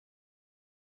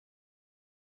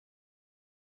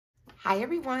Hi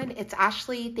everyone, it's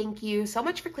Ashley. Thank you so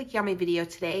much for clicking on my video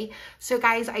today. So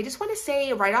guys, I just want to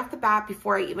say right off the bat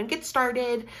before I even get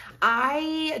started,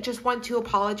 I just want to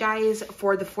apologize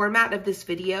for the format of this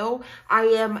video. I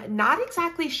am not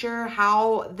exactly sure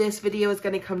how this video is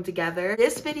going to come together.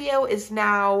 This video is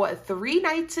now 3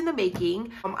 nights in the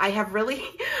making. I have really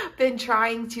been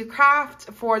trying to craft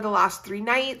for the last 3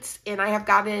 nights and I have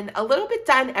gotten a little bit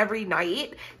done every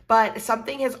night, but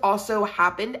something has also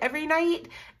happened every night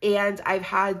and I've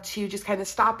had to just kind of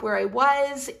stop where I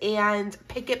was and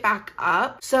pick it back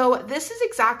up. So this is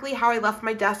exactly how I left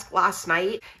my desk last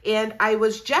night, and I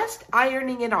was just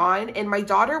ironing it on and my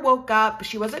daughter woke up.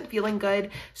 She wasn't feeling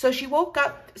good, so she woke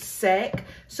up sick.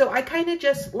 So I kind of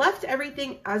just left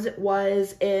everything as it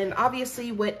was and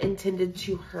obviously went and tended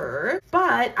to her.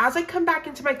 But as I come back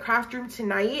into my craft room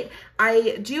tonight,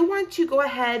 I do want to go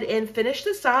ahead and finish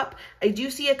this up. I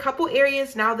do see a couple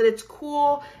areas now that it's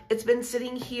cool. It's been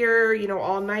sitting here, you know,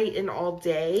 all night and all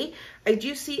day. I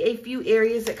do see a few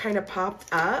areas that kind of popped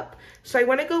up. So I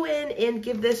want to go in and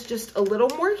give this just a little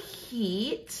more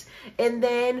heat. And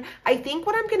then I think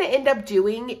what I'm going to end up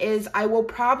doing is I will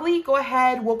probably go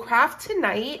ahead, we'll craft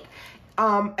tonight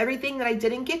everything that I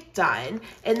didn't get done.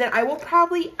 And then I will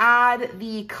probably add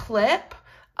the clip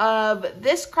of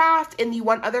this craft and the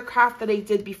one other craft that I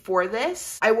did before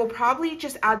this. I will probably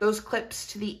just add those clips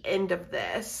to the end of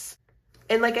this.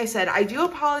 And like I said, I do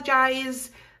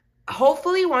apologize.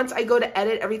 Hopefully once I go to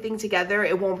edit everything together,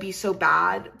 it won't be so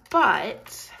bad,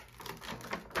 but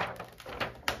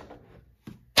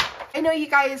I know you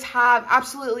guys have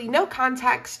absolutely no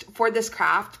context for this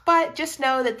craft, but just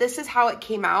know that this is how it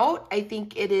came out. I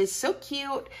think it is so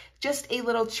cute, just a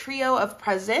little trio of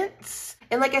presents.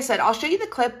 And like I said, I'll show you the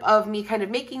clip of me kind of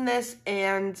making this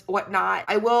and whatnot.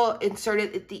 I will insert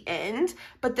it at the end,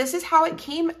 but this is how it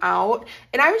came out.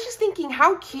 And I was just thinking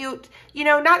how cute, you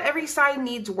know, not every sign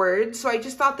needs words. So I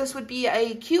just thought this would be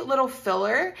a cute little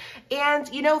filler. And,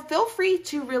 you know, feel free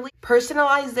to really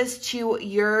personalize this to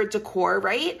your decor,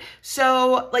 right?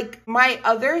 So like my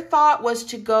other thought was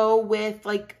to go with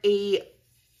like a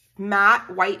matte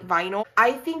white vinyl.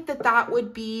 I think that that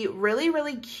would be really,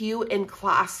 really cute and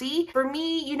classy. For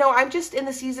me, you know, I'm just in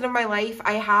the season of my life.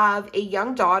 I have a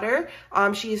young daughter.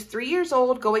 She is 3 years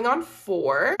old, going on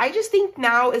 4. I just think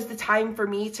now is the time for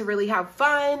me to really have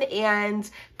fun and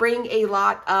bring a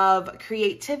lot of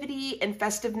creativity and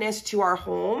festiveness to our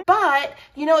home. But,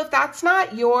 you know, if that's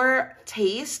not your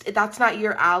taste, if that's not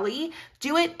your alley,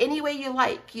 do it any way you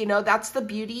like. You know, that's the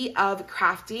beauty of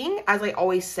crafting, as I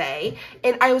always say.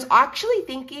 And I was actually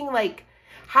thinking, like,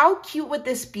 how cute would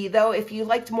this be though if you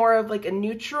liked more of like a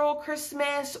neutral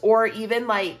Christmas or even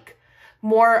like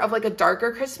more of like a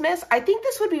darker Christmas? I think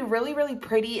this would be really, really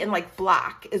pretty in like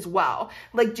black as well.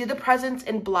 Like do the presents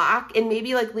in black and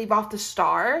maybe like leave off the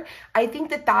star. I think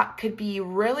that that could be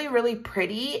really, really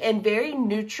pretty and very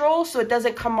neutral, so it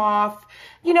doesn't come off,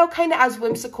 you know, kind of as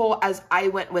whimsical as I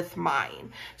went with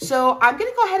mine. So I'm going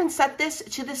to go ahead and set this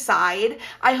to the side.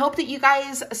 I hope that you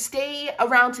guys stay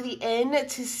around to the end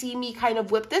to see me kind of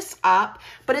whip this up.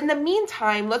 But in the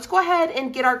meantime, let's go ahead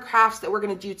and get our crafts that we're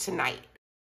going to do tonight.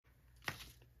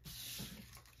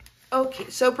 Okay,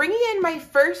 so bringing in my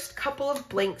first couple of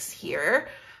blanks here.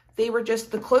 They were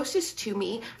just the closest to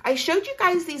me. I showed you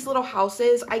guys these little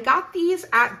houses. I got these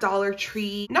at Dollar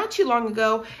Tree not too long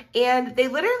ago, and they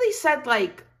literally said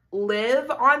like live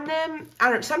on them. I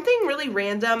don't know, something really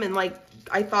random and like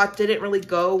I thought didn't really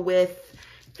go with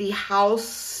the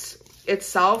house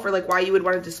itself or like why you would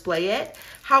want to display it.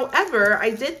 However, I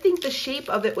did think the shape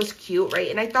of it was cute, right?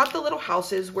 And I thought the little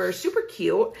houses were super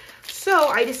cute. So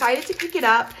I decided to pick it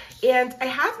up, and I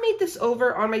have made this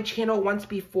over on my channel once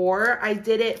before. I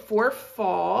did it for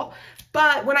fall,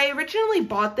 but when I originally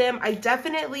bought them,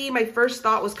 my first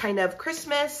thought was kind of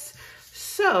Christmas.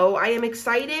 So I am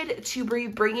excited to be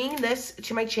bringing this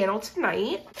to my channel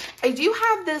tonight. I do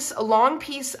have this long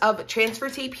piece of transfer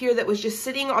tape here that was just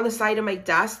sitting on the side of my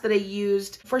desk that I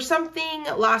used for something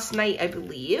last night, I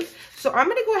believe. So I'm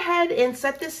gonna go ahead and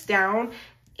set this down,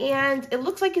 and it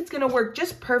looks like it's gonna work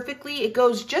just perfectly. It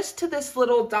goes just to this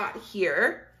little dot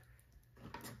here.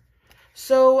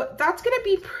 So that's gonna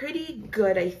be pretty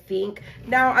good, I think.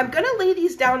 Now I'm gonna lay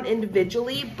these down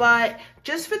individually, but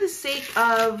just for the sake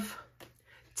of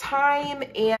time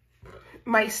and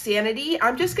my sanity,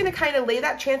 I'm just going to kind of lay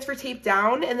that transfer tape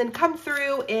down and then come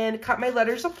through and cut my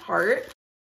letters apart.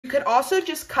 You could also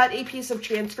just cut a piece of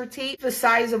transfer tape the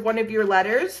size of one of your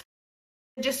letters.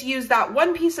 Just use that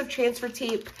one piece of transfer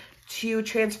tape to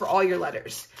transfer all your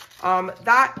letters.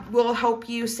 That will help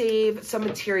you save some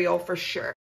material for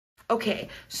sure. Okay,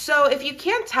 so if you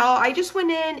can't tell, I just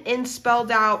went in and spelled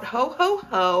out ho ho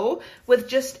ho with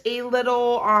just a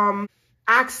little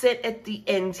accent at the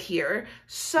end here.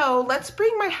 So let's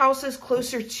bring my houses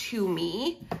closer to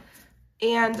me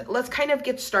and let's kind of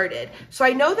get started. So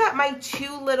I know that my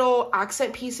two little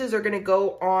accent pieces are gonna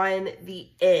go on the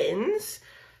ends.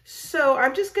 So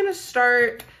I'm just gonna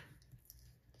start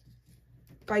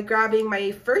by grabbing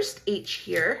my first H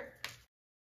here.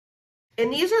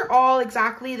 And these are all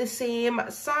exactly the same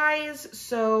size,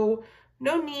 so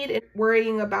no need in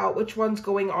worrying about which one's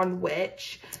going on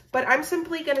which. But I'm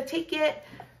simply gonna take it,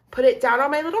 put it down on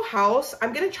my little house.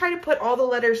 I'm gonna try to put all the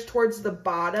letters towards the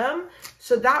bottom,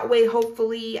 so that way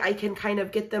hopefully I can kind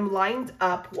of get them lined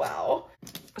up well.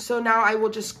 So now I will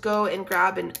just go and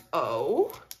grab an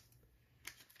O,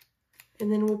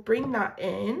 and then we'll bring that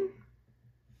in.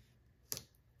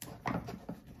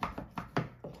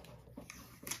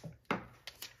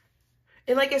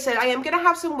 And like I said, I am going to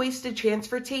have some wasted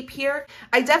transfer tape here.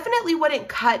 I definitely wouldn't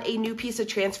cut a new piece of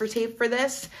transfer tape for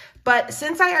this, but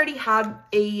since I already had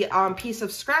a piece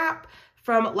of scrap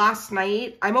from last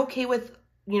night, I'm okay with,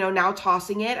 you know, now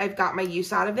tossing it. I've got my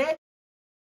use out of it.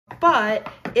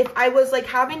 But if I was like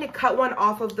having to cut one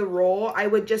off of the roll, I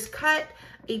would just cut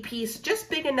a piece just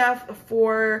big enough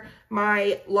for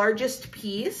my largest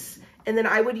piece. And then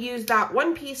I would use that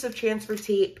one piece of transfer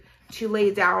tape to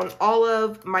lay down all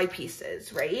of my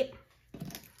pieces, right?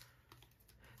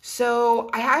 So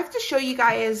I have to show you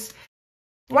guys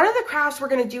one of the crafts we're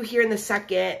gonna do here in a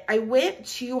second. I went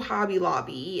to Hobby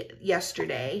Lobby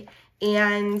yesterday,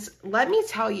 and let me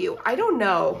tell you, I don't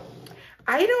know.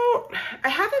 I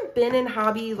haven't been in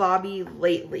Hobby Lobby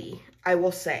lately, I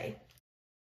will say.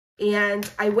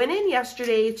 And I went in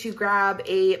yesterday to grab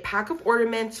a pack of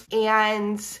ornaments,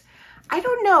 and I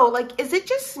don't know, like, is it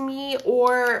just me,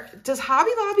 or does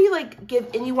Hobby Lobby like give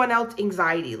anyone else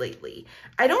anxiety lately?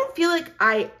 I don't feel like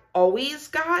I always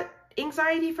got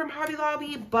anxiety from Hobby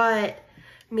Lobby, but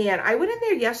man, I went in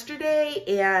there yesterday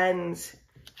and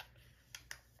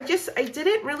I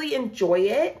didn't really enjoy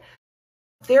it.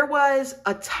 There was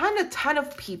a ton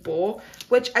of people,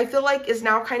 which I feel like is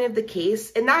now kind of the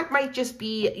case, and that might just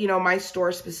be, you know, my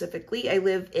store specifically. I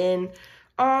live in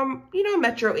you know,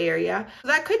 metro area.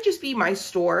 That could just be my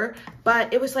store,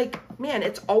 but it was like, man,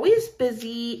 it's always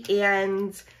busy,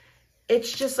 and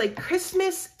it's just like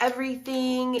Christmas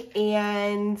everything.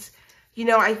 And, you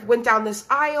know, I went down this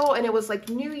aisle and it was like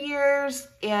New Year's,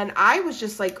 and I was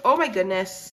just like, oh my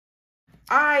goodness,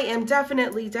 I am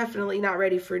definitely not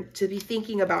ready to be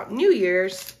thinking about New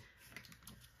Year's.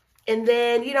 And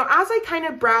then, you know, as I kind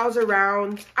of browse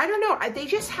around, I don't know, they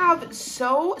just have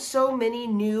so many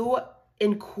new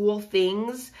and cool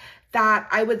things that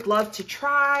I would love to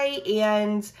try,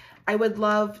 and I would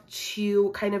love to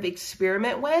kind of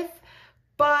experiment with.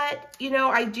 But, you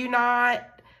know, I do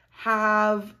not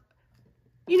have,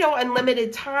 you know,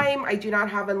 unlimited time. I do not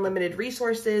have unlimited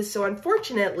resources. So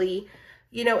unfortunately,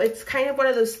 you know, it's kind of one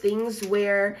of those things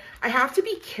where I have to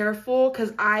be careful,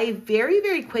 because I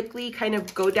very quickly kind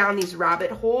of go down these rabbit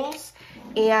holes,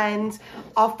 and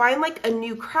I'll find like a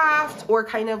new craft or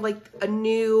kind of like a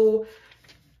new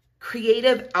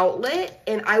creative outlet,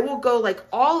 and I will go like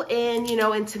all in, you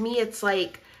know, and to me it's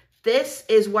like, this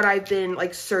is what I've been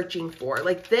like searching for.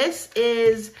 Like, this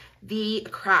is the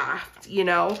craft, you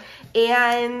know,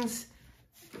 and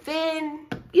then,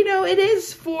 you know, it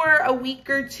is for a week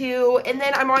or two, and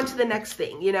then I'm on to the next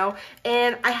thing, you know,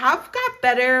 and I have got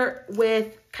better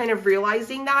with kind of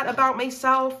realizing that about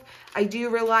myself. I do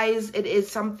realize it is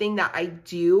something that I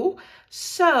do.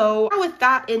 So with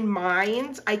that in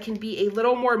mind, I can be a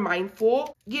little more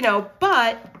mindful, you know,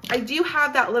 but I do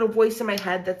have that little voice in my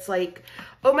head that's like,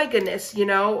 oh my goodness, you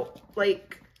know,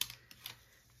 like,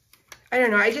 I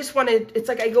don't know, I just wanted, it's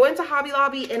like I go into Hobby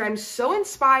Lobby and I'm so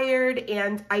inspired,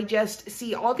 and I just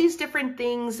see all these different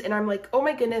things, and I'm like, oh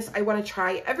my goodness, I want to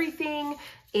try everything,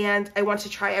 and I want to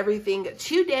try everything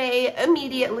today,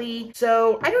 immediately.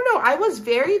 So I don't know, I was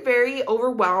very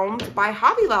overwhelmed by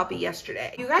Hobby Lobby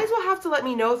yesterday. You guys will have to let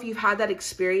me know if you've had that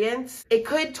experience. It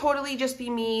could totally just be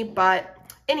me, but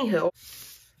anywho.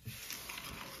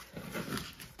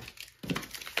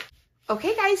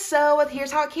 Okay guys, so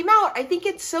here's how it came out. I think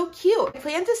it's so cute. I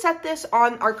plan to set this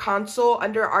on our console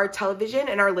under our television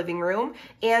in our living room,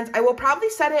 and I will probably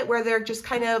set it where they're just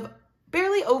kind of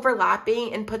barely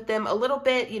overlapping and put them a little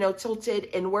bit, you know, tilted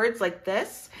inwards like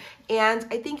this. And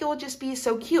I think it will just be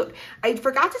so cute. I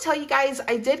forgot to tell you guys,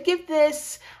 I did give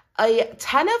this a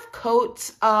ton of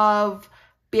coats of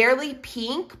Barely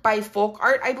Pink by Folk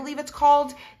Art, I believe it's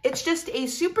called. It's just a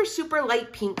super, super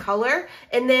light pink color.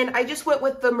 And then I just went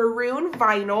with the maroon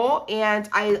vinyl, and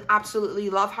I absolutely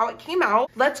love how it came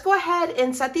out. Let's go ahead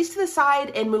and set these to the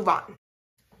side and move on.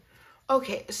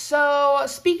 Okay, so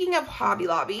speaking of Hobby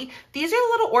Lobby, these are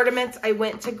the little ornaments I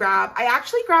went to grab. I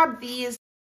actually grabbed these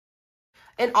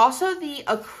and also the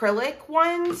acrylic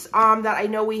ones that I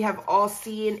know we have all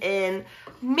seen and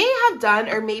may have done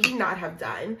or maybe not have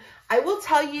done. I will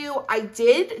tell you, I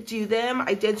did do them.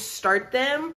 I did start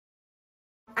them.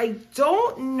 I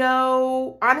don't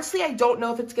know, honestly, I don't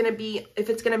know if it's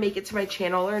gonna make it to my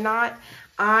channel or not.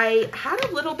 I had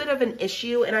a little bit of an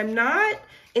issue and I'm not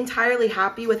entirely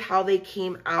happy with how they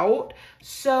came out.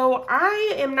 So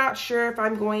I am not sure if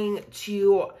I'm going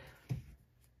to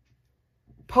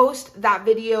post that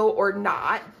video or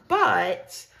not,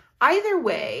 but either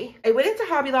way, I went into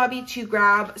Hobby Lobby to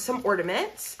grab some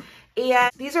ornaments, and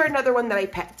these are another one that I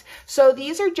picked. So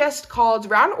these are just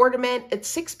called Round Ornament. It's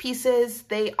 6 pieces.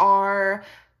 They are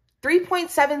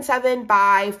 3.77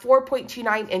 by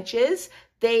 4.29 inches.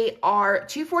 They are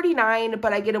 $2.49,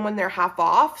 but I get them when they're half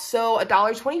off. So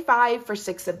 $1.25 for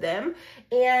 6 of them.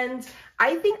 And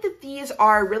I think that these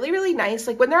are really, really nice.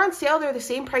 Like when they're on sale, they're the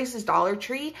same price as Dollar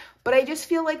Tree, but I just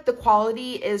feel like the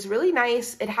quality is really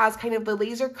nice. It has kind of the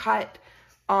laser cut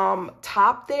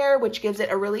top there, which gives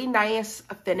it a really nice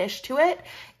finish to it.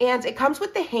 And it comes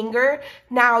with the hanger.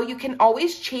 Now you can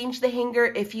always change the hanger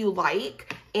if you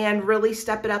like and really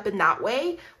step it up in that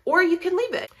way, or you can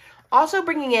leave it. Also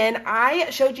bringing in, I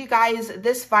showed you guys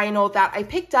this vinyl that I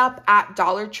picked up at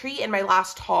Dollar Tree in my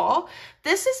last haul.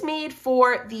 This is made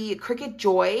for the Cricut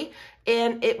Joy,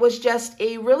 and it was just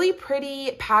a really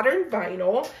pretty patterned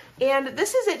vinyl, and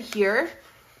this is it here.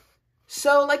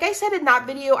 So like I said in that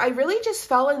video, I really just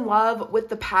fell in love with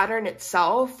the pattern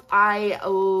itself. I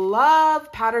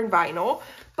love patterned vinyl,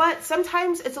 but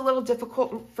sometimes it's a little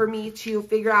difficult for me to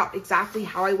figure out exactly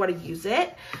how I want to use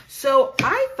it. So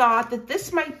I thought that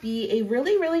this might be a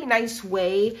really, really nice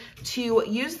way to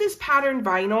use this patterned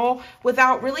vinyl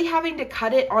without really having to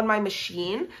cut it on my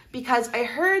machine, because I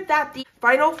heard that the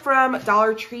vinyl from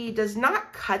Dollar Tree does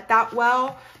not cut that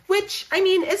well, which, I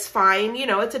mean, is fine. You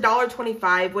know, it's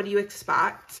 $1.25. What do you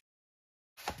expect?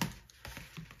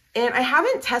 And I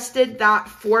haven't tested that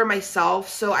for myself,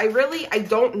 so I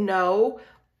don't know.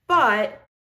 But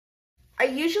I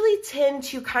usually tend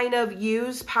to kind of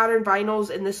use patterned vinyls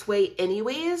in this way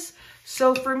anyways.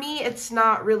 So for me, it's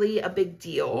not really a big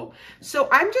deal. So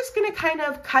I'm just going to kind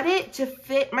of cut it to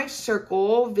fit my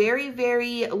circle very,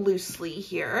 very loosely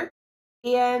here.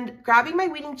 And grabbing my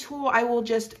weeding tool, I will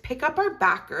just pick up our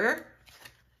backer.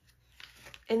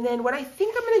 And then what I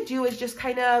think I'm going to do is just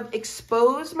kind of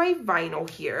expose my vinyl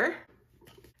here.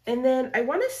 And then I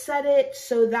want to set it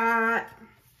so that,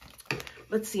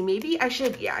 let's see, maybe I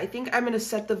should, yeah, I think I'm going to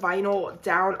set the vinyl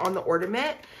down on the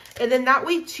ornament. And then that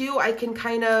way too, I can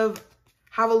kind of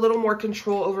have a little more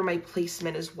control over my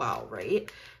placement as well,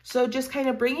 right? So just kind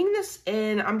of bringing this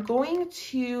in, I'm going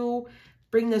to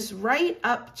bring this right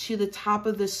up to the top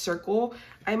of this circle.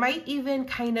 I might even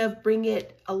kind of bring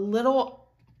it a little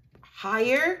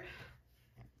higher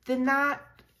than that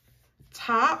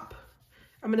top.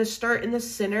 I'm going to start in the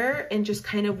center and just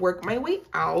kind of work my way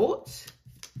out.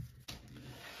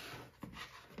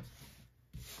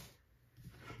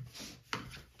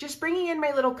 Just bringing in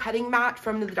my little cutting mat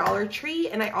from the Dollar Tree,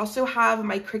 and I also have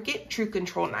my Cricut True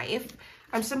Control knife.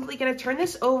 I'm simply going to turn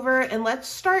this over and let's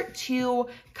start to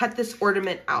cut this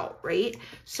ornament out, right?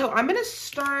 So I'm going to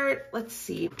start, let's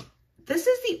see. This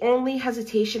is the only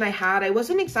hesitation I had. I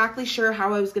wasn't exactly sure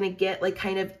how I was going to get like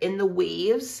kind of in the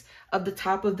waves of the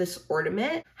top of this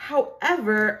ornament.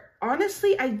 However,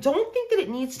 honestly, I don't think that it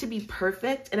needs to be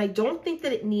perfect, and I don't think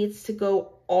that it needs to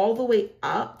go all the way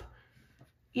up,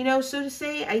 you know, so to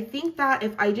say. I think that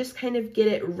if I just kind of get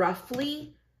it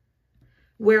roughly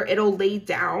where it'll lay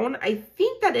down, I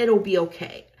think that it'll be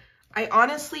okay. I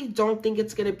honestly don't think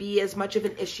it's going to be as much of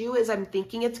an issue as I'm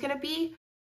thinking it's going to be.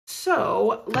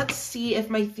 So let's see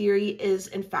if my theory is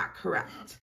in fact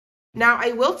correct. Now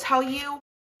I will tell you,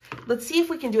 let's see if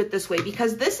we can do it this way,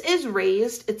 because this is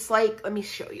raised. It's like, let me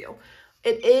show you.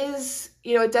 It is,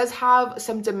 you know, it does have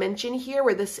some dimension here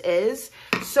where this is.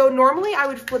 So normally I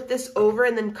would flip this over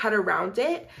and then cut around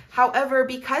it. However,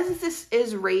 because this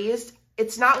is raised,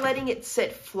 it's not letting it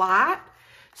sit flat.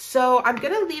 So I'm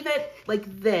going to leave it like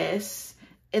this.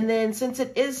 And then since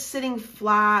it is sitting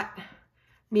flat,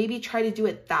 maybe try to do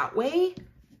it that way.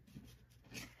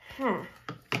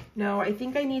 No, I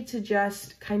think I need to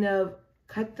just kind of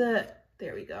cut the,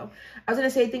 there we go. I was going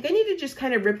to say, I think I need to just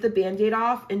kind of rip the Band-Aid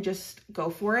off and just go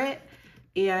for it,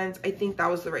 and I think that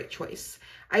was the right choice.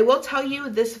 I will tell you,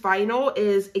 this vinyl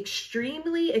is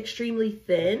extremely, extremely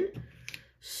thin,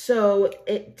 so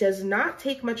it does not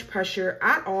take much pressure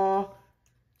at all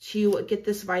to get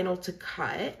this vinyl to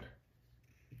cut,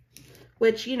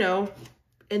 which, you know,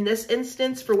 in this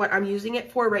instance, for what I'm using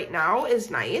it for right now,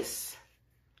 is nice.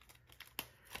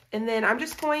 And then I'm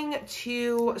just going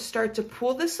to start to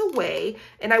pull this away,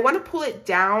 and I want to pull it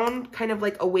down kind of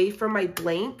like away from my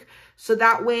blank, so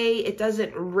that way it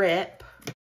doesn't rip.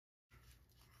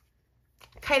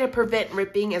 Kind of prevent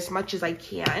ripping as much as I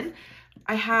can.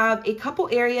 I have a couple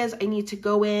areas I need to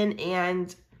go in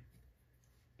and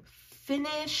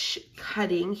finish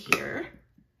cutting here.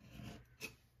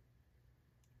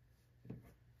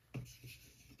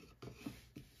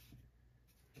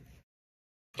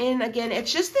 And again,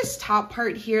 it's just this top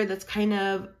part here that's kind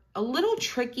of a little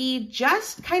tricky,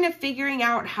 just kind of figuring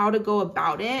out how to go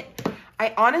about it.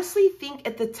 I honestly think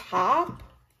at the top,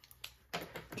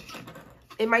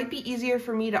 it might be easier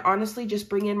for me to honestly just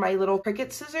bring in my little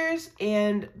Cricut scissors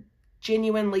and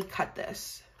genuinely cut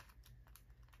this.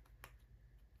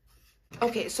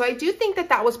 Okay, so I do think that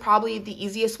that was probably the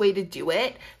easiest way to do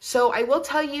it. So I will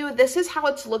tell you, this is how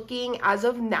it's looking as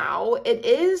of now. It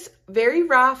is very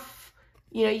rough.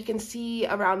 You know, you can see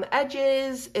around the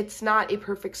edges, it's not a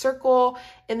perfect circle.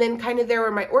 And then kind of there where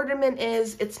my ornament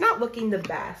is, it's not looking the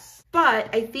best.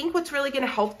 But I think what's really gonna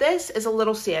help this is a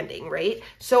little sanding, right?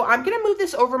 So I'm gonna move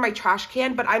this over my trash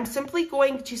can, but I'm simply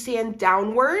going to sand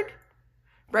downward,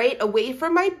 right, away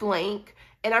from my blank.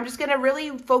 And I'm just gonna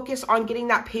really focus on getting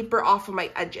that paper off of my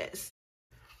edges.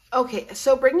 Okay,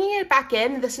 so bringing it back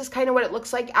in, this is kind of what it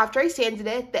looks like after I sanded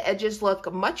it. The edges look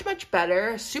much, much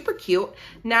better, super cute.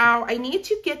 Now I need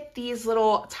to get these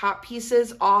little top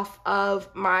pieces off of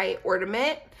my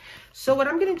ornament. So what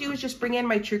I'm gonna do is just bring in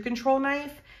my True Control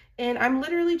knife, and I'm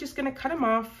literally just gonna cut them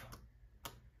off.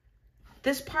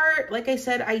 This part, like I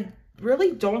said, I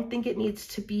really don't think it needs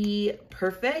to be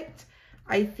perfect.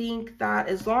 I think that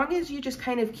as long as you just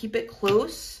kind of keep it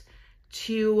close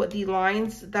to the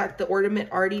lines that the ornament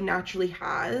already naturally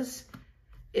has,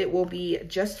 it will be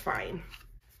just fine.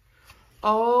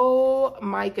 Oh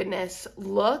my goodness,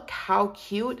 look how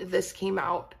cute this came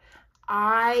out.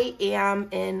 I am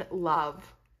in love.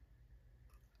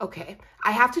 Okay,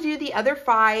 I have to do the other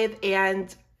 5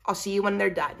 and I'll see you when they're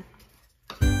done.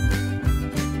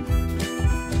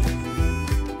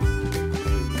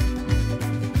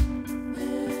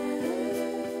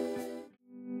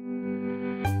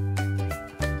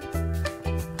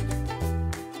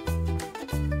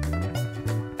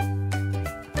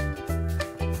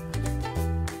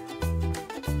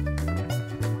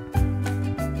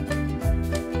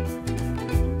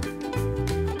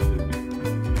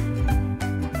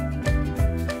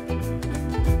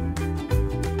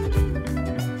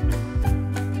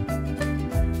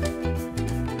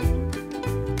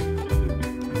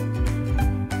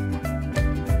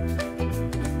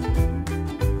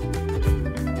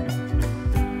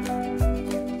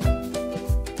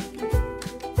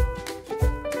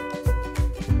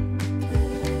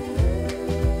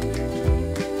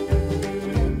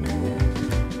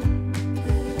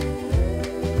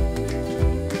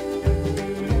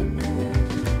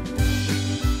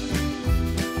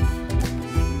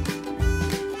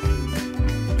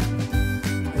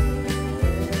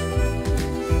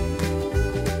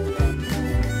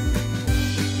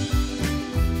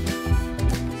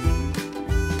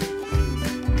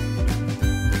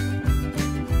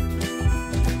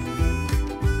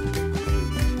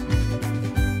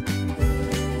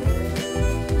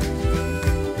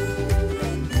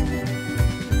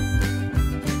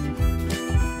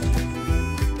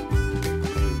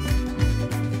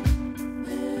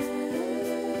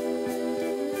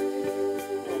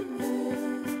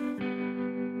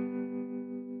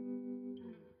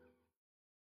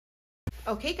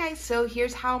 Okay guys, so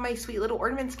here's how my sweet little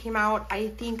ornaments came out. I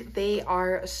think they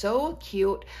are so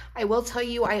cute. I will tell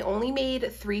you, I only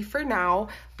made 3 for now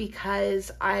because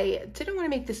I didn't want to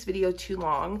make this video too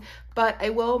long, but I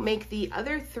will make the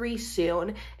other 3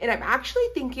 soon. And I'm actually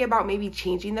thinking about maybe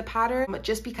changing the pattern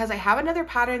just because I have another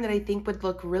pattern that I think would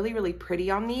look really, really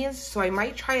pretty on these. So I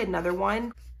might try another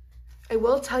one. I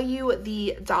will tell you,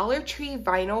 the Dollar Tree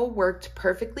vinyl worked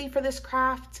perfectly for this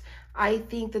craft. I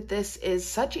think that this is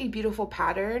such a beautiful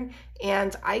pattern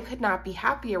and I could not be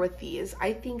happier with these.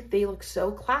 I think they look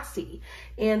so classy,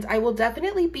 and I will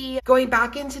definitely be going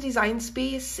back into Design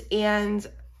Space and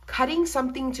cutting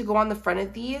something to go on the front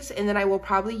of these, and then I will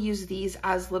probably use these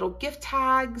as little gift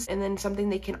tags and then something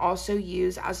they can also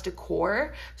use as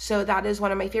decor. So that is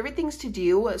one of my favorite things to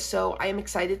do. So I am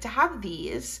excited to have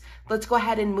these. Let's go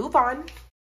ahead and move on.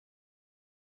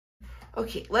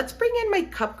 Okay, let's bring in my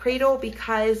cup cradle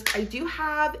because I do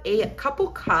have a couple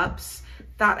cups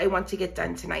that I want to get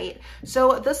done tonight.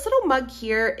 So this little mug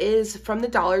here is from the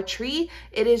Dollar Tree.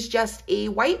 It is just a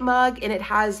white mug and it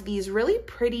has these really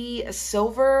pretty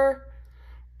silver,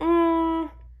 is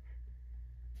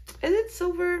it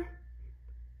silver?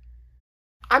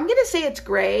 I'm gonna say it's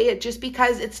gray just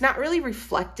because it's not really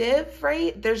reflective,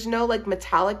 right? There's no like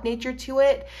metallic nature to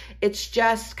it. It's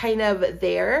just kind of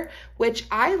there, which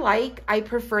I like. I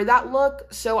prefer that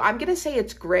look. So I'm gonna say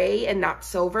it's gray and not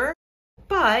silver,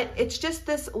 but it's just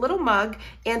this little mug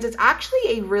and it's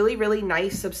actually a really, really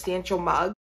nice substantial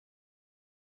mug.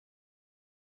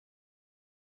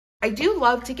 I do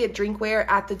love to get drinkware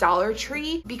at the Dollar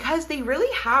Tree because they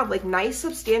really have like nice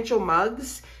substantial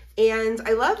mugs. And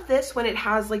I love this when it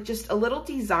has like just a little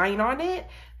design on it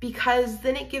because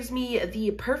then it gives me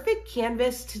the perfect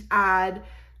canvas to add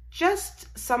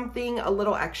just something a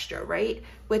little extra, right?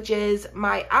 Which is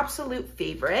my absolute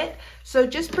favorite. So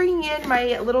just bringing in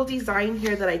my little design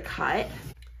here that I cut.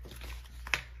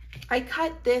 I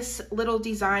cut this little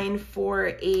design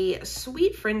for a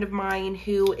sweet friend of mine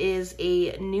who is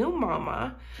a new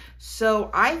mama.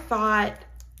 So I thought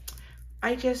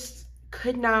I just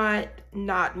could not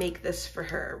make this for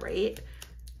her, right?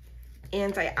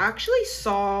 And I actually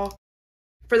saw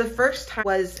for the first time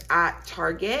was at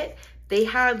Target. They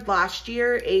had last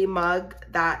year a mug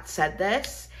that said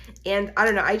this, and I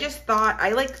don't know, I just thought,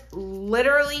 I like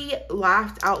literally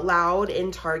laughed out loud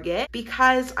in Target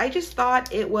because I just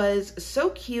thought it was so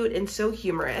cute and so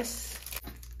humorous.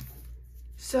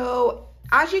 So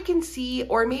as you can see,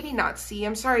 or maybe not see,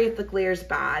 I'm sorry if the glare's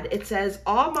bad, it says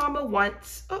all mama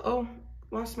wants,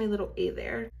 lost my little A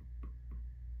there.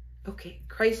 Okay,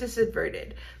 crisis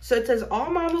averted. So it says all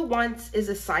mama wants is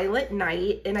a silent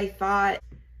night, and I thought,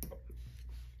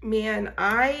 man,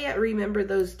 I remember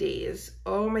those days.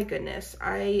 Oh my goodness,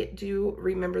 I do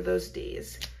remember those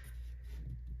days.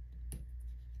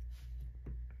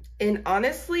 And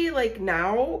honestly, like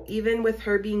now, even with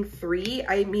her being 3,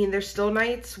 I mean, there's still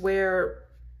nights where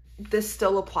this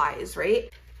still applies,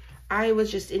 right? I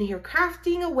was just in here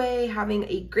crafting away, having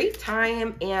a great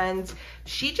time, and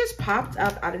she just popped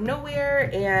up out of nowhere,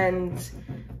 and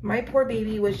my poor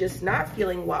baby was just not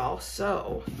feeling well.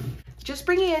 So just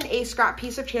bringing in a scrap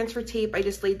piece of transfer tape, I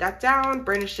just laid that down,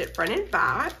 burnished it front and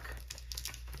back.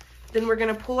 Then we're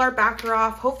gonna pull our backer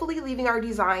off, hopefully leaving our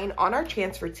design on our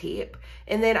transfer tape.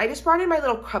 And then I just brought in my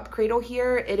little cup cradle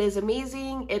here. It is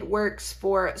amazing. It works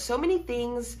for so many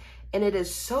things, and it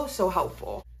is so, so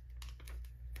helpful.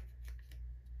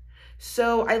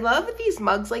 So I love these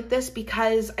mugs like this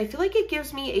because I feel like it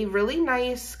gives me a really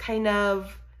nice kind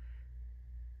of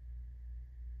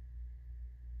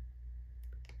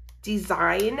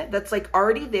design that's like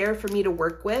already there for me to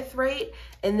work with, right?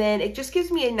 And then it just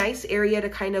gives me a nice area to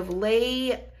kind of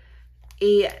lay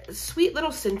a sweet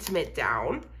little sentiment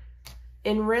down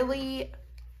and really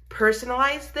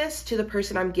personalize this to the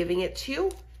person I'm giving it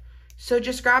to. So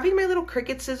just grabbing my little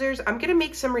Cricut scissors, I'm gonna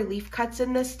make some relief cuts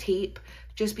in this tape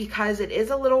just because it is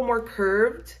a little more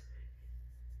curved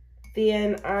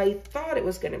than I thought it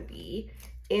was gonna be.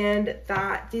 And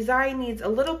that design needs a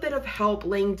little bit of help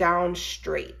laying down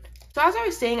straight. So as I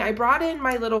was saying, I brought in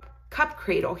my little cup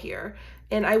cradle here,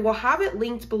 and I will have it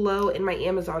linked below in my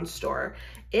Amazon store.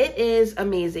 It is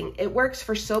amazing. It works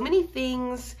for so many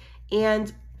things,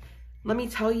 and let me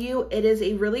tell you, it is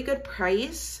a really good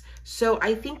price. So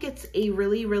I think it's a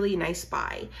really, really nice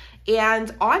buy.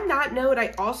 And on that note, I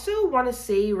also want to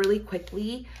say really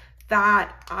quickly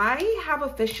that I have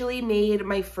officially made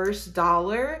my first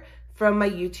 $1 from my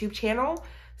YouTube channel.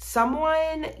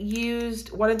 Someone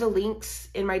used one of the links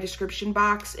in my description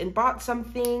box and bought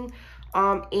something,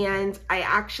 and I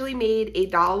actually made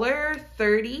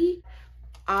 $1.30.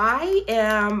 I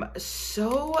am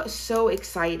so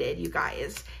excited, you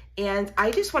guys. And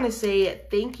I just want to say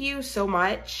thank you so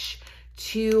much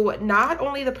to not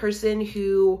only the person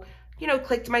who, you know,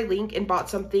 clicked my link and bought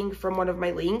something from one of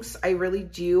my links. I really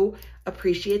do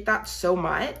appreciate that so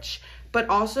much. But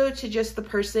also to just the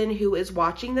person who is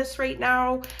watching this right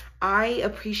now. I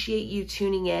appreciate you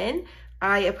tuning in.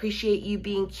 I appreciate you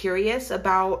being curious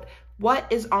about what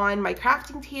is on my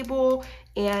crafting table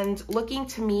and looking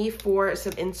to me for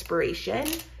some inspiration.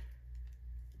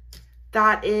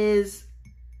 That is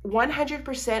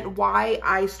 100% why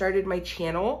I started my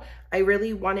channel. I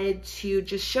really wanted to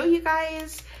just show you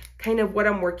guys kind of what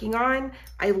I'm working on.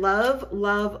 I love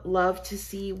to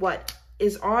see what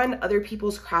is on other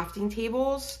people's crafting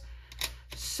tables.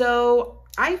 So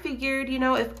I figured, you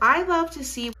know, if I love to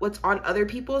see what's on other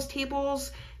people's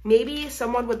tables, maybe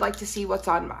someone would like to see what's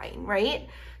on mine, right?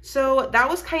 So that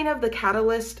was kind of the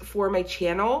catalyst for my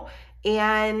channel.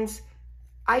 And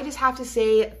I just have to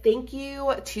say thank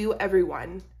you to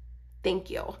everyone. Thank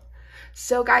you.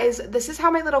 So guys, this is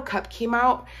how my little cup came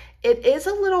out. It is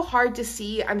a little hard to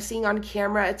see. I'm seeing on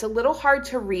camera. It's a little hard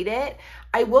to read it.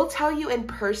 I will tell you in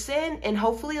person, and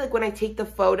hopefully like when I take the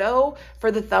photo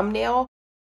for the thumbnail,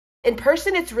 in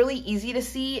person it's really easy to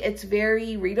see. It's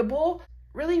very readable.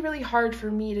 Really, really hard for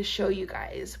me to show you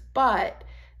guys, but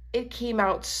it came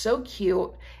out so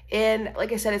cute. And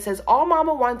like I said, it says, all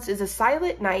mama wants is a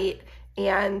silent night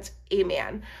and a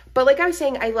man. But like I was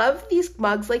saying, I love these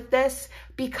mugs like this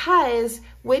because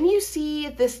when you see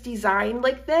this design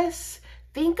like this,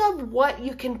 think of what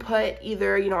you can put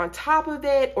either, you know, on top of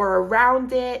it or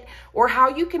around it, or how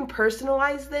you can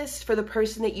personalize this for the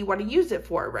person that you want to use it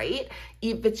for, right?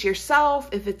 If it's yourself,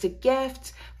 if it's a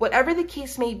gift, whatever the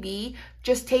case may be,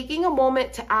 just taking a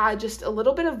moment to add just a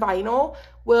little bit of vinyl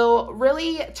will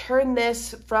really turn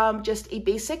this from just a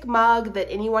basic mug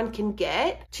that anyone can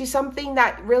get to something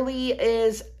that really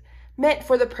is meant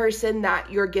for the person that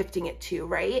you're gifting it to,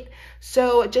 right?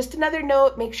 So just another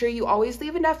note, make sure you always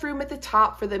leave enough room at the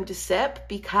top for them to sip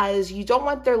because you don't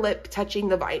want their lip touching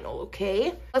the vinyl,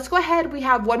 okay? Let's go ahead. We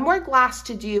have one more glass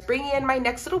to do. Bring in my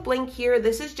next little blank here.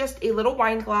 This is just a little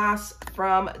wine glass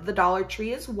from the Dollar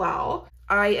Tree as well.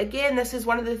 Again, this is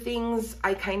one of the things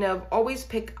I kind of always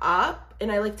pick up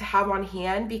and I like to have on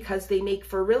hand because they make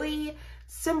for really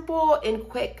simple and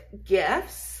quick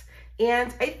gifts.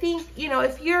 And I think, you know,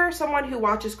 if you're someone who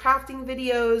watches crafting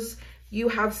videos, you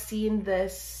have seen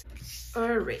this.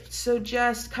 All right, so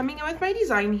just coming in with my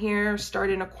design here,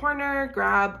 start in a corner,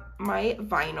 grab my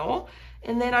vinyl,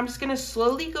 and then I'm just gonna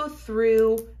slowly go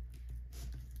through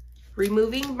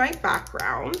removing my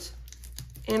background.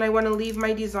 And I wanna leave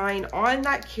my design on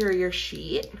that carrier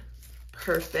sheet.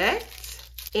 Perfect.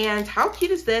 And how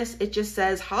cute is this? It just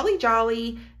says Holly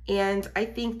Jolly. And I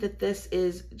think that this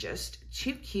is just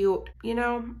too cute, you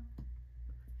know.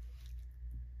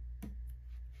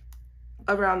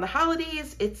 Around the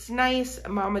holidays, it's nice.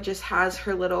 Mama just has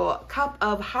her little cup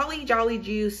of Holly Jolly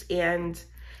juice and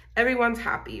everyone's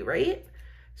happy, right?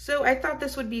 So I thought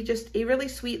this would be just a really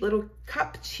sweet little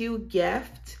cup to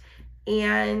gift.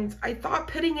 And I thought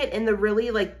putting it in the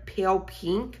really like pale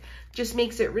pink just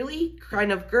makes it really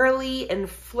kind of girly and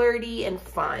flirty and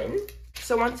fun.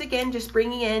 So once again, just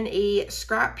bringing in a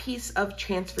scrap piece of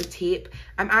transfer tape.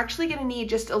 I'm actually gonna need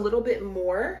just a little bit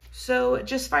more. So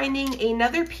just finding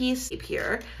another piece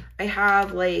here. I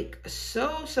have like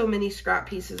so many scrap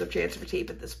pieces of transfer tape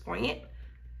at this point.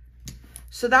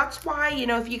 So that's why, you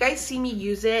know, if you guys see me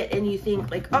use it and you think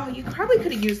like, oh, you probably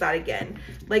could have used that again.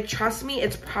 Like, trust me,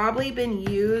 it's probably been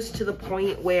used to the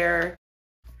point where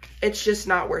it's just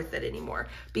not worth it anymore.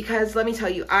 Because let me tell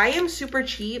you, I am super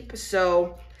cheap.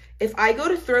 So if I go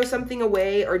to throw something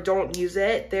away or don't use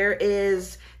it, there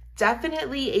is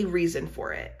definitely a reason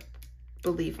for it.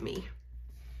 Believe me.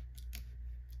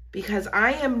 Because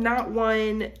I am not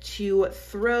one to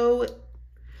throw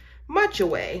much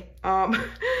away.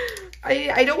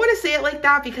 I don't want to say it like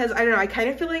that because I don't know, I kind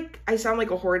of feel like I sound like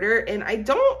a hoarder, and I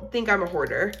don't think I'm a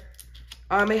hoarder.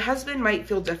 My husband might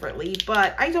feel differently,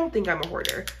 but I don't think I'm a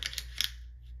hoarder.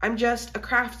 I'm just a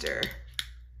crafter.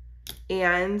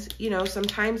 And, you know,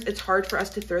 sometimes it's hard for us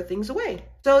to throw things away.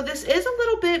 So this is a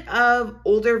little bit of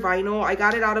older vinyl. I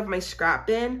got it out of my scrap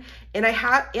bin, and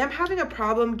I am having a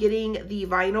problem getting the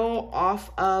vinyl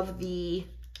off of the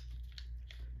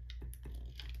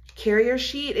carrier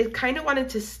sheet. It kind of wanted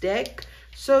to stick.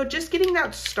 So just getting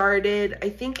that started, I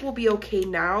think we'll be okay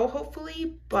now,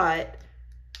 hopefully, but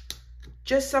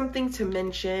just something to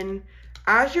mention.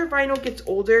 As your vinyl gets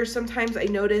older, sometimes I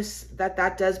notice that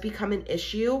that does become an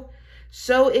issue.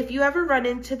 So if you ever run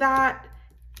into that,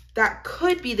 that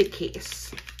could be the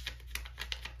case.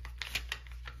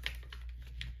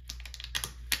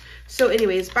 So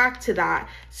anyways, back to that.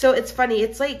 So it's funny,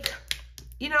 it's like,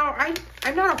 you know,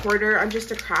 I'm not a hoarder, I'm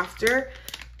just a crafter.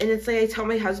 And it's like I tell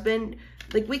my husband,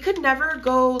 like, we could never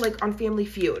go like on Family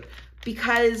Feud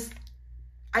because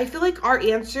I feel like our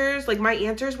answers, like my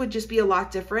answers would just be a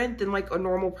lot different than like a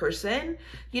normal person.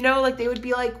 You know, like they would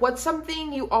be like, what's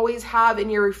something you always have in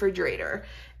your refrigerator?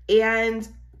 And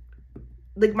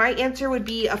like my answer would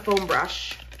be a foam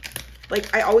brush.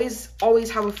 Like I always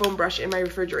have a foam brush in my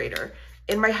refrigerator.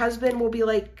 And my husband will be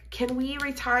like, can we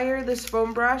retire this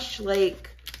foam brush? Like,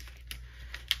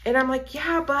 and I'm like,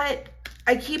 yeah, but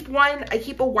I keep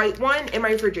a white one in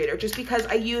my refrigerator just because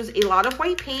I use a lot of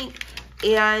white paint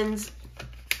and,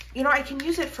 you know, I can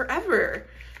use it forever.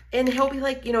 And he'll be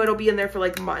like, you know, it'll be in there for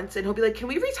like months. And he'll be like, can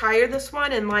we retire this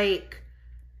one? And like,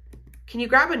 can you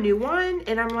grab a new one?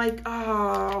 And I'm like,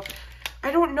 oh,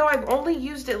 I don't know, I've only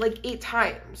used it like 8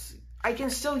 times. I can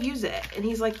still use it. And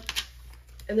he's like,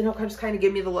 and then he'll just kind of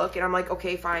give me the look and I'm like,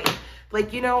 okay, fine.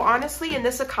 Like, you know, honestly, in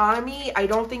this economy, I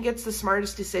don't think it's the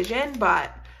smartest decision,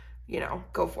 but, you know,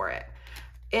 go for it.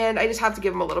 And I just have to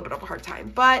give him a little bit of a hard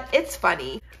time, but it's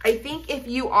funny. I think if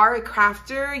you are a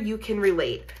crafter, you can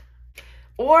relate.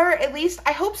 Or at least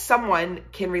I hope someone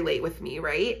can relate with me,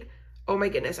 right? Oh my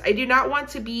goodness. I do not want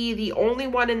to be the only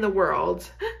one in the world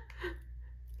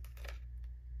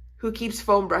who keeps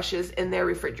foam brushes in their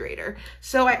refrigerator.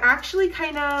 So I actually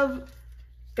kind of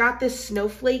got this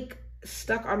snowflake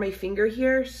stuck on my finger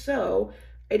here. So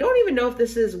I don't even know if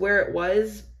this is where it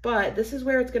was, but this is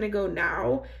where it's gonna go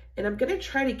now. And I'm gonna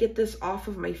try to get this off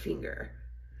of my finger.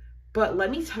 But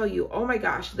let me tell you, oh my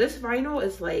gosh, this vinyl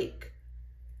is like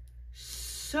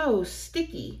so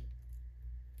sticky.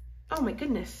 Oh my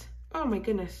goodness. Oh my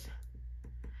goodness.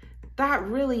 That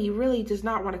really, really does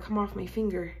not want to come off my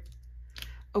finger.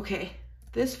 Okay,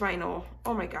 this vinyl,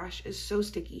 oh my gosh, is so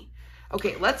sticky.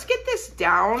 Okay, let's get this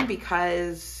down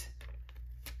because,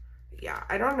 yeah,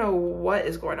 I don't know what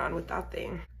is going on with that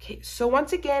thing. Okay, so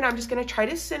once again, I'm just gonna try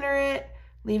to center it,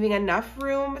 leaving enough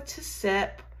room to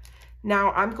sip.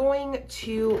 Now I'm going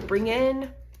to bring in,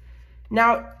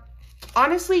 now,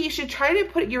 honestly, you should try to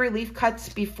put your relief cuts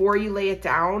before you lay it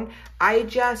down. I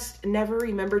just never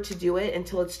remember to do it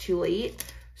until it's too late.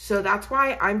 So that's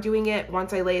why I'm doing it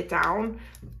once I lay it down.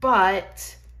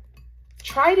 But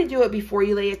try to do it before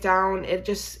you lay it down. It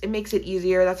makes it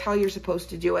easier. That's how you're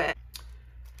supposed to do it.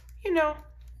 You know,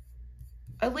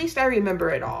 at least I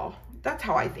remember it all. That's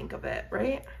how I think of it,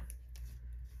 right?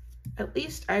 At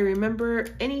least I remember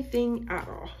anything at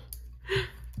all.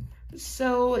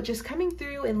 So just coming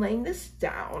through and laying this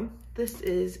down. This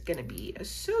is gonna be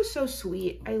so, so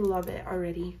sweet. I love it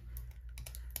already.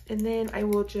 And then I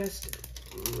will just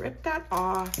rip that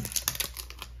off.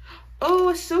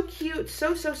 Oh, so cute.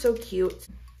 So, so, so cute.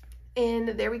 And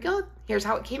there we go. Here's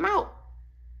how it came out.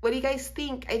 What do you guys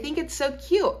think? I think it's so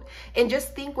cute. And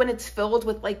just think when it's filled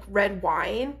with like red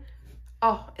wine.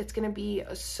 Oh, it's gonna be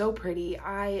so pretty.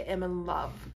 I am in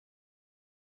love.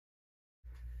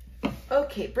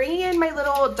 Okay, bringing in my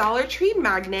little Dollar Tree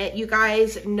magnet. You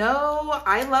guys know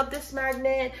I love this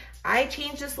magnet. I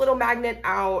change this little magnet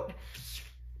out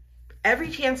every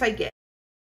chance I get.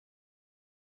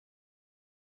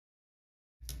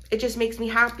 It just makes me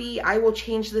happy. I will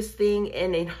change this thing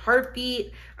in a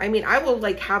heartbeat. I mean, I will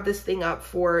like have this thing up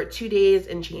for 2 days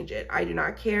and change it. I do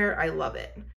not care. I love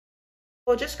it.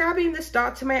 Well, just grabbing this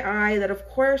dot to my eye that of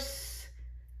course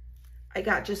I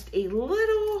got just a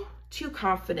little too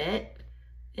confident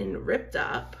and ripped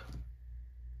up,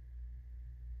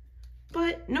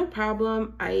 but no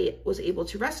problem. I was able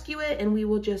to rescue it and we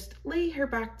will just lay her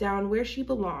back down where she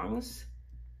belongs.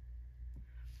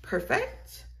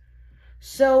 Perfect.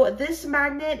 So this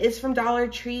magnet is from Dollar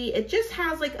Tree. It just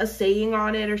has like a saying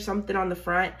on it or something on the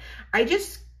front. I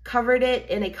just covered it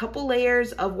in a couple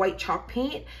layers of white chalk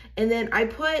paint and then I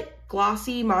put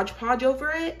glossy Mod Podge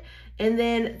over it. And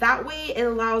then that way it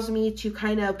allows me to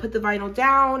kind of put the vinyl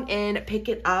down and pick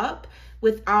it up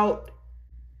without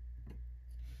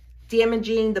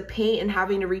damaging the paint and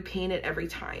having to repaint it every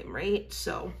time, right?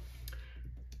 So,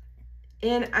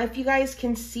 and if you guys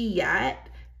can see yet,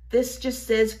 this just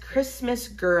says Christmas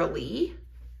Girly.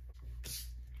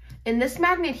 And this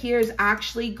magnet here is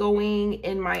actually going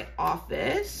in my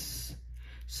office.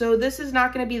 So this is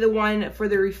not going to be the one for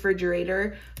the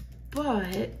refrigerator,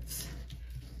 but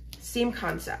same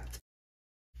concept.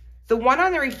 The one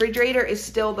on the refrigerator is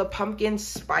still the pumpkin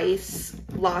spice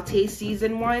latte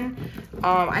season one.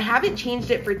 I haven't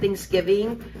changed it for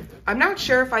Thanksgiving. I'm not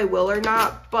sure if I will or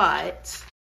not, but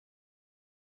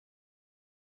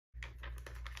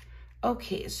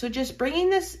okay, so just bringing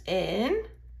this in,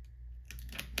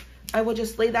 I will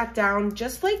just lay that down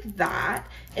just like that.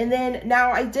 And then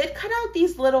now I did cut out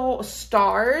these little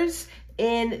stars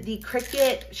in the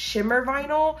Cricut shimmer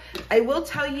vinyl. I will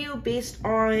tell you, based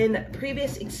on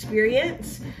previous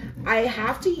experience, I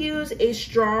have to use a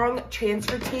strong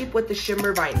transfer tape with the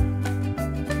shimmer vinyl.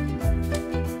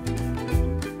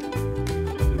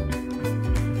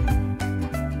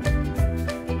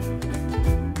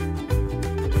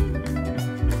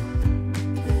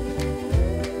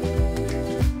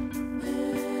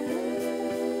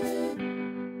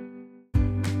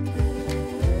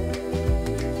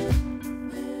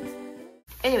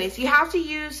 Anyways, you have to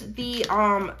use the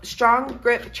strong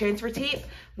grip transfer tape.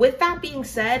 With that being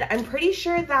said, I'm pretty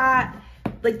sure that,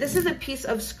 like, this is a piece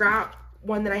of scrap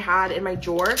one that I had in my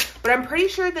drawer, but I'm pretty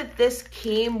sure that this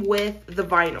came with the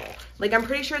vinyl. Like, I'm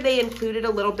pretty sure they included a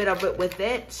little bit of it with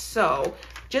it. So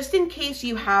just in case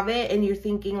you have it and you're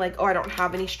thinking like, oh, I don't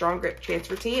have any strong grip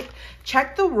transfer tape,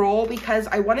 check the roll, because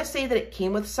I want to say that it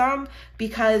came with some,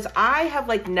 because I have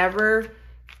like never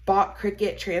bought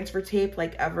Cricut transfer tape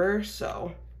like ever,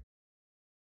 so.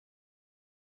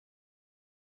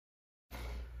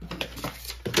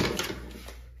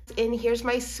 And here's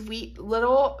my sweet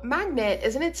little magnet.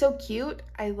 Isn't it so cute?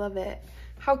 I love it.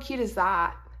 How cute is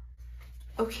that?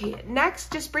 Okay,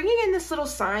 next, just bringing in this little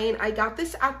sign. I got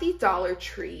this at the Dollar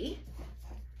Tree.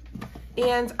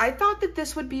 And I thought that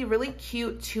this would be really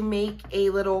cute to make a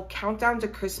little countdown to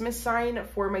Christmas sign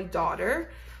for my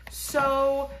daughter.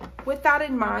 So with that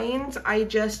in mind, I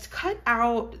just cut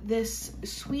out this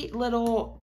sweet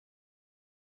little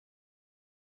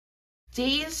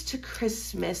Days to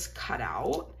Christmas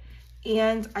cutout.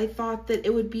 And I thought that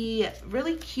it would be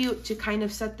really cute to kind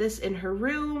of set this in her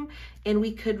room, and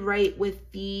we could write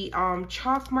with the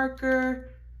chalk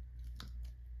marker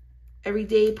every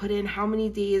day, put in how many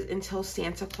days until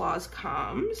Santa Claus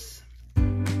comes.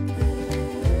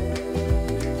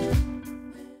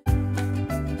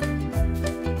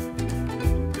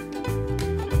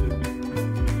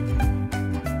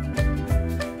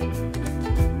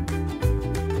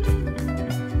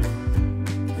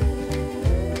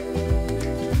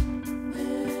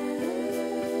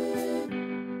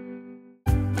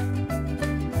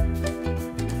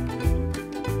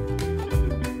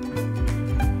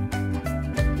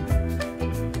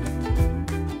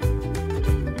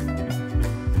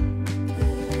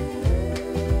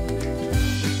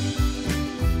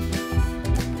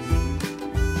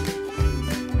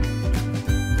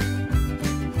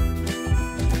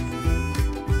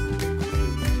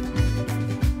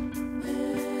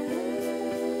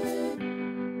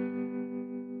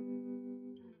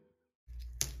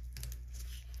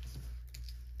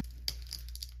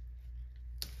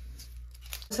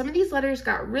 Some of these letters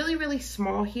got really, really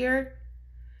small here.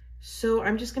 So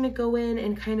I'm just gonna go in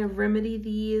and kind of remedy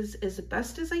these as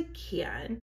best as I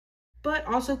can. But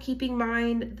also keep in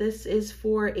mind, this is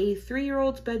for a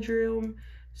 3-year-old's bedroom.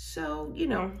 So, you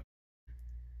know,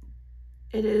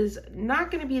 it is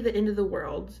not gonna be the end of the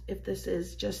world if this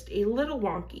is just a little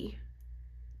wonky.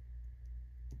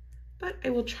 But I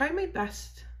will try my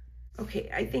best.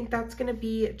 Okay, I think that's gonna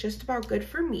be just about good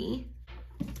for me.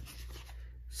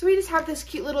 So we just have this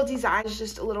cute little design. It's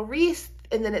just a little wreath,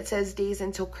 and then it says days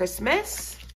until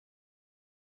Christmas.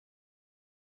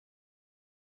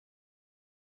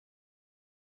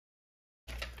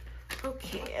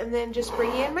 Okay, and then just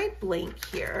bringing in my blank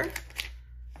here.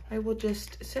 I will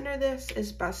just center this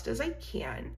as best as I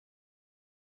can.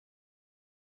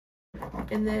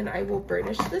 And then I will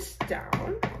burnish this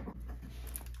down.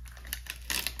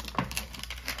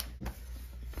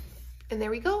 And there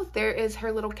we go. There is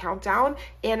her little countdown.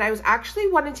 And I was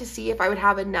actually wanting to see if I would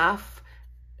have enough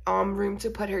room to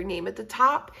put her name at the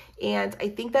top. And I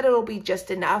think that it'll be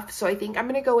just enough. So I think I'm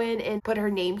going to go in and put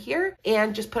her name here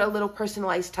and just put a little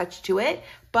personalized touch to it.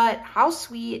 But how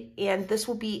sweet. And this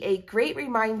will be a great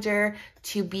reminder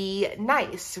to be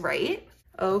nice, right?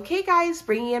 Okay, guys,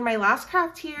 bringing in my last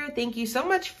craft here. Thank you so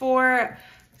much for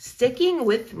sticking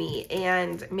with me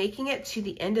and making it to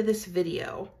the end of this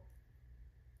video.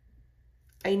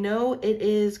 I know it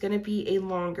is going to be a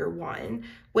longer one,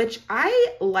 which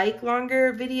I like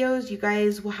longer videos. You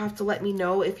guys will have to let me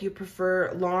know if you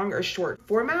prefer long or short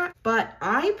format, but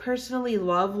I personally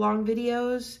love long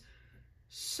videos.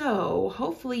 So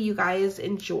hopefully you guys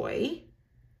enjoy.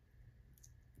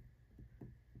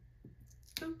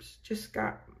 Oops, just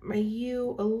got my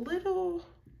U a little,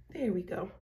 there we go.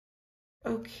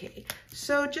 Okay,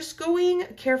 so just going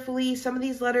carefully, some of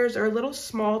these letters are a little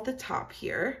small at the top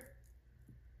here.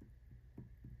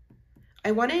 I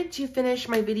wanted to finish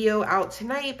my video out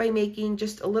tonight by making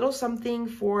just a little something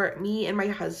for me and my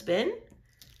husband.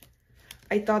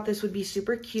 I thought this would be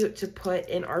super cute to put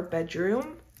in our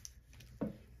bedroom.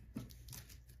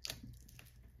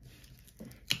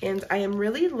 And I am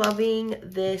really loving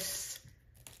this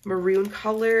maroon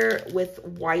color with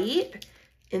white.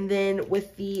 And then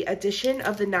with the addition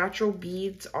of the natural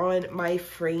beads on my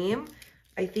frame,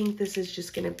 I think this is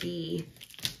just gonna be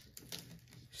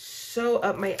so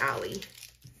up my alley.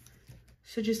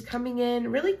 So just coming in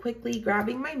really quickly,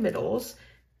 grabbing my middles.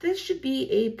 This should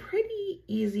be a pretty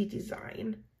easy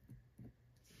design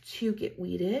to get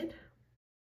weeded.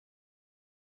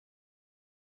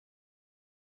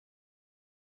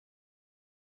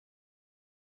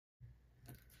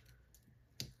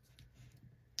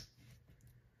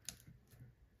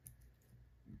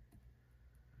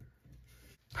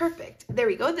 Perfect. There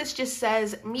we go. This just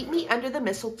says, meet me under the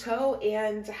mistletoe,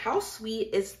 and how sweet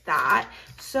is that?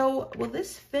 So will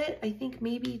this fit? I think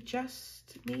maybe,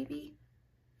 just maybe.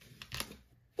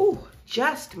 Oh,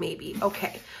 just maybe.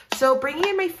 Okay. So bringing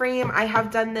in my frame, I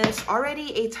have done this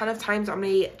already a ton of times on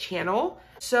my channel.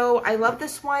 So I love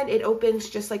this one. It opens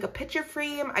just like a picture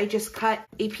frame. I just cut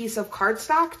a piece of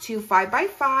cardstock to 5 by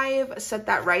 5, set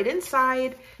that right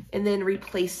inside, and then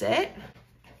replace it.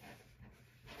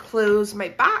 Close my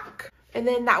back, and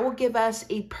then that will give us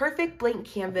a perfect blank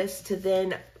canvas to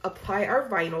then apply our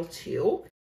vinyl to.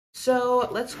 So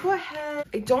let's go ahead.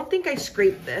 I don't think I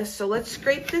scraped this, so let's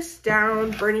scrape this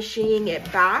down, burnishing it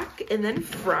back and then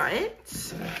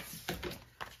front.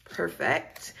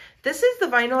 Perfect. This is the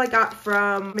vinyl I got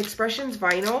from Expressions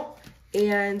Vinyl,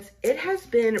 and it has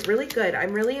been really good.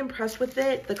 I'm really impressed with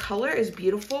it. The color is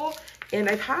beautiful, and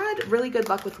I've had really good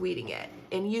luck with weeding it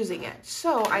and using it.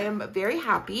 So I am very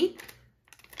happy.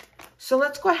 So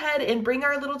let's go ahead and bring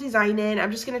our little design in.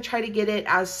 I'm just gonna try to get it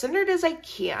as centered as I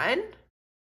can.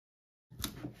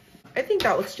 I think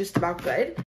that looks just about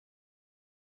good.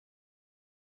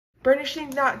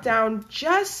 Burnishing that down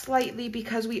just slightly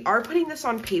because we are putting this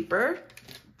on paper.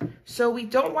 So we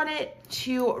don't want it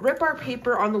to rip our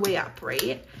paper on the way up,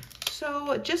 right?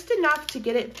 So just enough to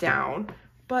get it down,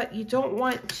 but you don't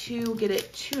want to get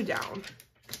it too down,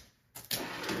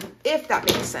 if that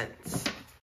makes sense.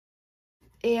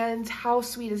 And how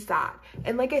sweet is that?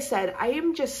 And like I said, I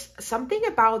am just, something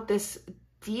about this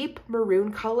deep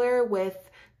maroon color with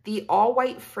the all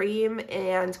white frame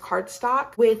and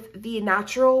cardstock with the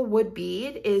natural wood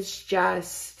bead is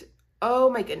just,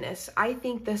 oh my goodness. I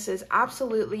think this is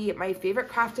absolutely my favorite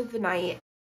craft of the night.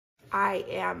 I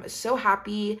am so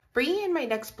happy. Bringing in my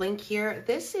next blank here,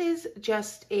 this is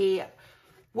just a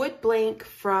wood blank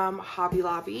from Hobby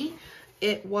Lobby.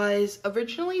 It was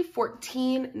originally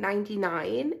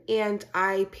 $14.99 and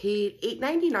I paid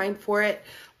 $8.99 for it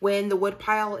when the wood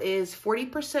pile is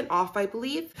 40% off, I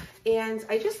believe. And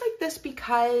I just like this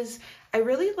because I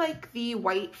really like the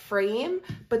white frame,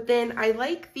 but then I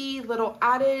like the little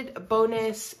added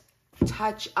bonus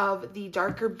touch of the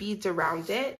darker beads around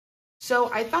it.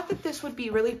 So I thought that this would be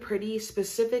really pretty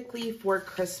specifically for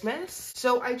Christmas.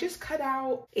 So I just cut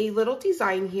out a little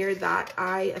design here that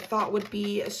I thought would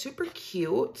be super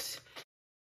cute.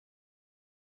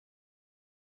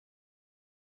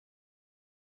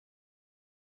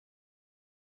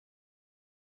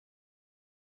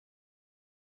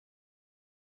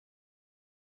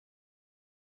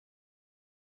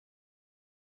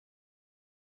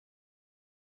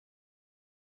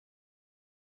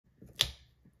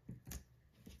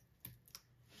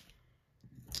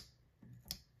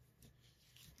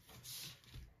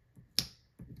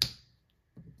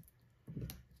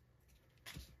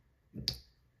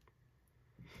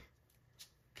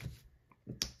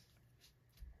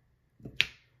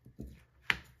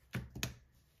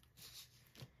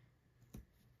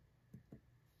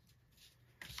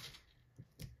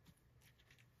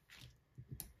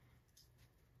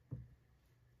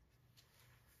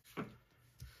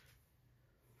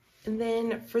 And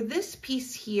then for this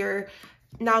piece here,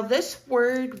 now this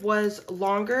word was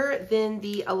longer than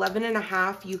the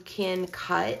 11.5 you can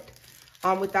cut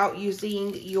without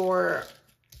using your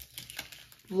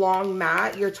long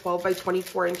mat, your 12 by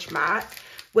 24 inch mat,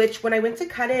 which when I went to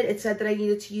cut it, it said that I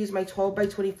needed to use my 12 by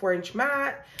 24 inch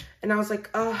mat. And I was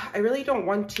like, oh, I really don't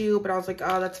want to, but I was like,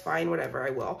 oh, that's fine, whatever, I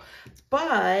will.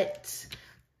 But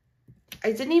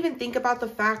I didn't even think about the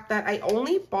fact that I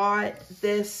only bought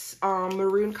this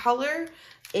maroon color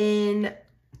in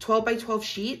 12 by 12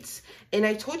 sheets. And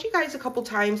I told you guys a couple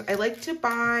times, I like to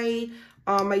buy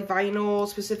my vinyl,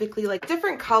 specifically like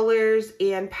different colors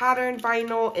and patterned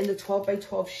vinyl in the 12 by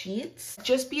 12 sheets.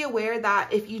 Just be aware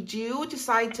that if you do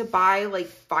decide to buy like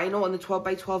vinyl in the 12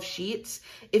 by 12 sheets,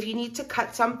 if you need to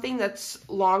cut something that's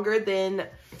longer than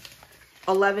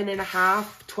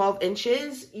 11.5, 12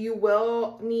 inches, you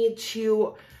will need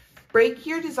to break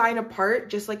your design apart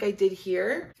just like I did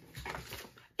here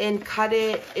and cut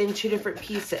it into different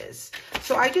pieces.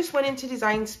 So I just went into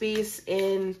Design Space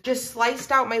and just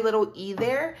sliced out my little E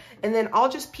there, and then I'll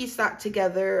just piece that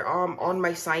together on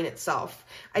my sign itself.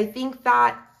 I think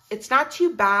that it's not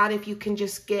too bad if you can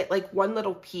just get like one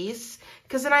little piece,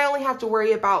 because then I only have to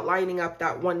worry about lining up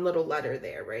that one little letter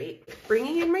there, right?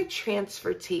 Bringing in my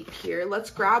transfer tape here, let's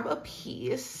grab a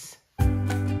piece.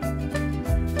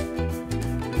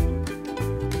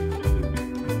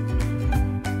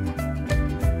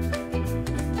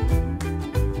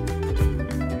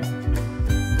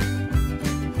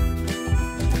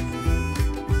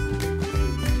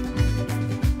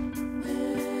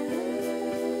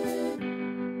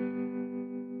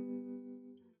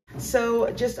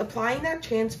 So just applying that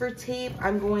transfer tape,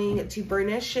 I'm going to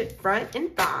burnish it front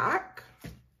and back.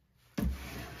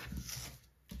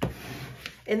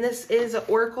 And this is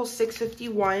Oracle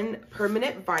 651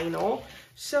 permanent vinyl,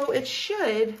 so it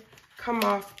should come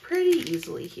off pretty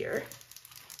easily here.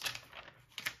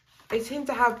 I tend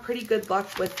to have pretty good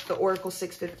luck with the Oracle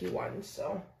 651,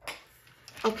 so.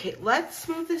 Okay, let's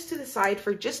move this to the side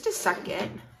for just a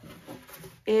second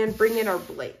and bring in our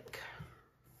blank.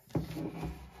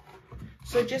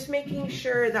 So just making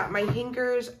sure that my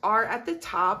hangers are at the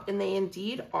top, and they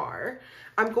indeed are.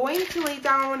 I'm going to lay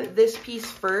down this piece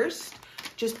first,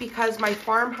 just because my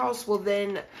farmhouse will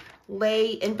then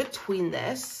lay in between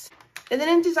this. And then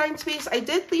in Design Space, I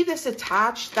did leave this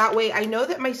attached. That way I know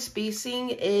that my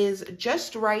spacing is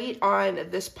just right on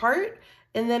this part.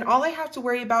 And then all I have to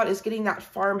worry about is getting that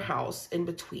farmhouse in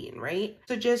between, right?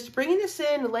 So just bringing this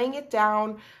in, laying it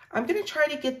down. I'm gonna try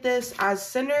to get this as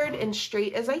centered and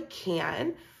straight as I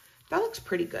can. That looks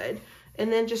pretty good.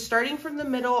 And then just starting from the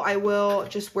middle, I will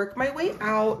just work my way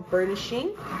out,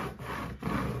 burnishing.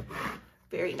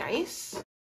 Very nice.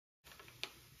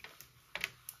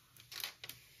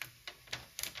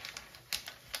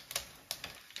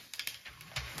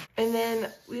 And then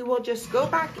we will just go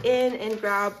back in and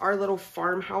grab our little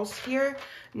farmhouse here.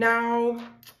 Now,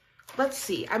 let's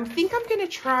see. I think I'm gonna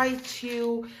try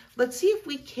to, let's see if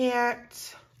we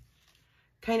can't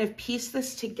kind of piece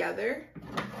this together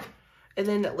and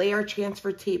then lay our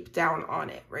transfer tape down on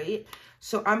it, right?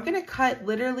 So I'm gonna cut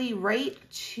literally right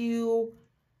to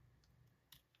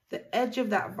the edge of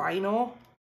that vinyl.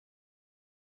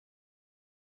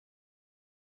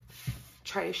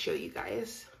 Try to show you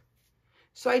guys.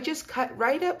 So I just cut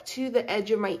right up to the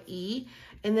edge of my E,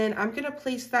 and then I'm gonna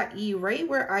place that E right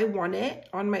where I want it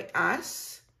on my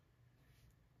S.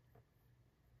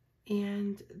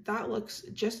 And that looks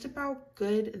just about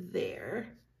good there.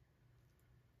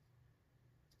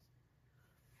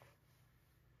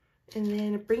 And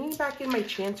then bringing back in my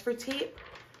transfer tape,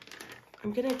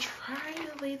 I'm gonna try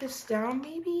to lay this down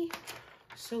maybe.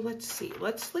 So let's see,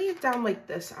 let's lay it down like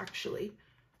this actually.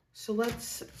 So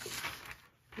let's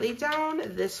lay down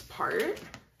this part.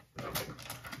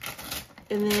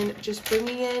 And then just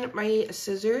bringing in my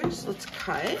scissors, let's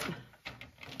cut.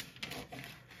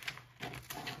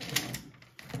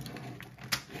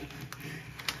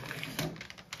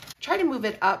 Try to move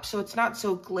it up so it's not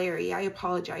so glary. I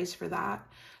apologize for that.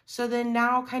 So then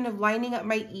now kind of lining up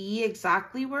my E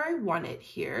exactly where I want it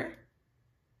here.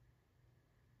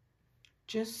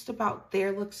 Just about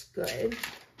there looks good.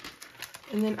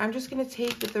 And then I'm just gonna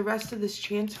take with the rest of this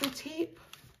transfer tape.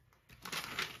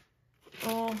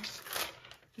 Oh,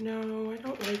 no, I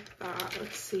don't like that.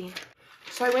 Let's see.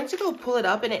 So I went to go pull it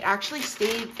up and it actually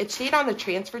stayed on the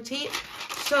transfer tape.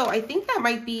 So I think that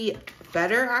might be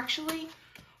better actually,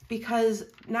 because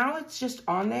now it's just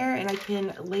on there and I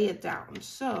can lay it down.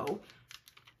 So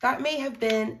that may have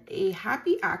been a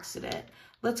happy accident.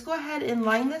 Let's go ahead and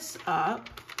line this up.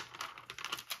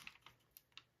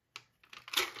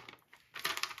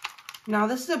 Now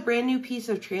this is a brand new piece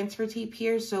of transfer tape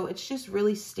here, so it's just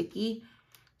really sticky.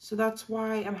 So that's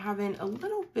why I'm having a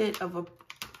little bit of a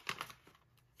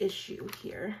issue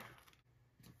here.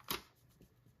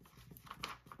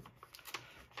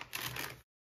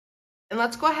 And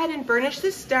let's go ahead and burnish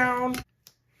this down,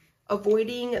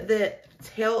 avoiding the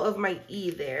tail of my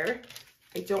E there.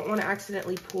 I don't want to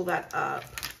accidentally pull that up.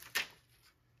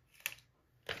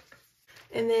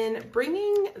 And then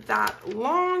bringing that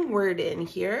long word in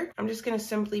here, I'm just going to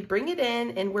simply bring it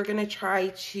in and we're going to try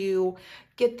to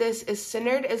get this as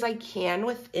centered as I can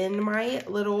within my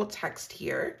little text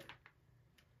here.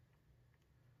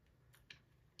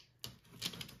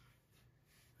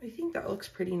 I think that looks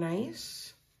pretty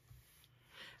nice.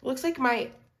 It looks like my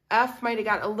F might have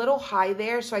got a little high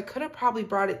there, so I could have probably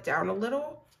brought it down a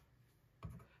little.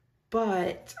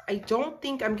 But I don't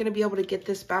think I'm going to be able to get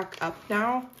this back up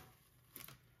now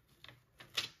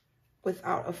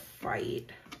without a fight.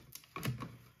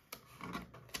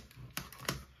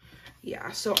 Yeah,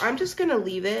 so I'm just gonna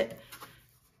leave it.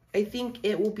 I think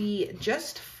it will be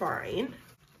just fine.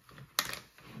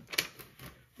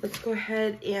 Let's go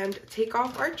ahead and take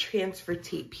off our transfer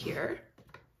tape here.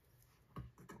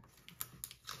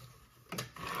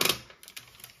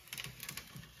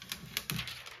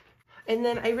 And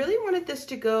then I really wanted this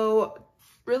to go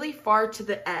really far to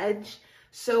the edge,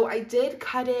 so I did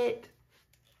cut it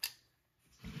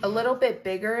a little bit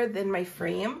bigger than my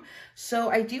frame.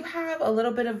 So I do have a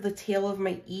little bit of the tail of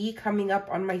my E coming up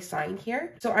on my sign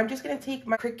here. So I'm just gonna take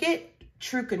my Cricut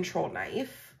True Control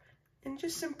knife and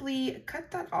just simply cut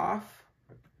that off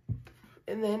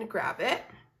and then grab it.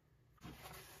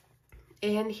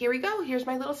 And here we go. Here's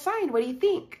my little sign. What do you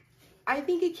think? I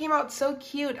think it came out so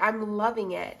cute. I'm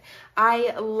loving it.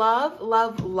 I love,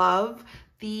 love, love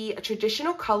the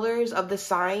traditional colors of the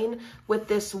sign with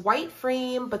this white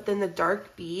frame, but then the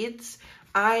dark beads.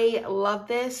 I love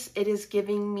this. It is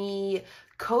giving me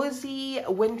cozy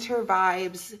winter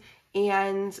vibes.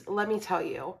 And let me tell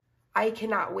you, I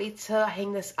cannot wait to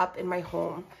hang this up in my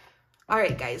home. All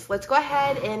right, guys, let's go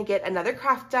ahead and get another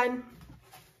craft done.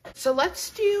 So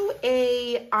let's do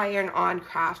a iron-on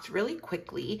craft really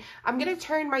quickly. I'm gonna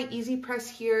turn my easy press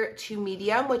here to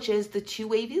medium, which is the 2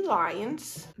 wavy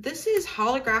lines. This is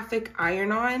holographic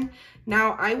iron-on.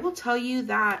 Now, I will tell you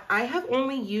that I have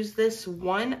only used this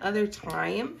one other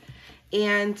time,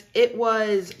 and it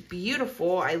was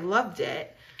beautiful. I loved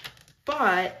it,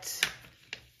 but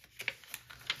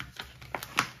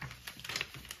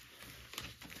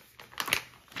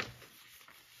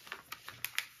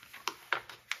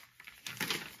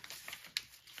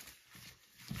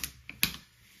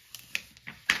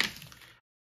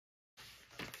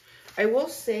I will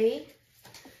say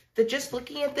that just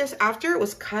looking at this after it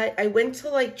was cut, I went to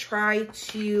like try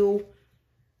to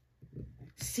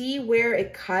see where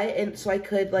it cut, and so I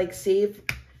could like save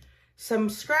some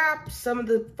scraps, some of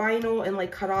the vinyl, and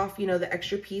like cut off, you know, the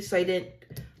extra piece so I didn't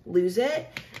lose it.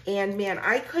 And man,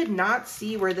 I could not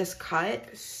see where this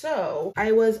cut. So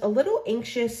I was a little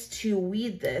anxious to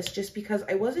weed this just because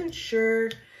I wasn't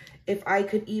sure if I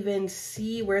could even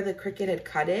see where the Cricut had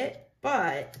cut it.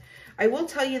 But I will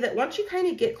tell you that once you kind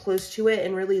of get close to it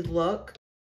and really look,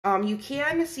 you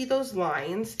can see those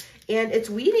lines, and it's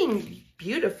weeding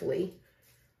beautifully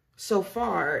so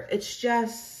far. It's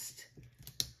just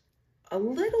a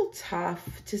little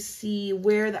tough to see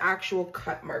where the actual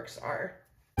cut marks are.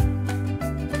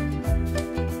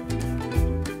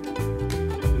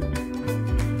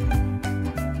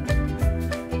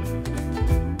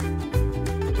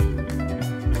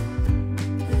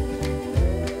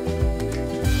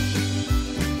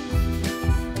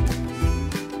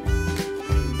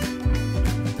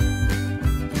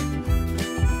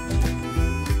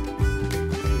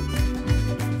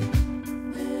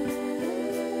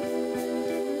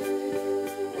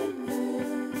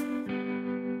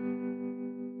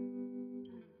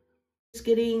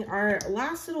 Getting our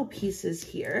last little pieces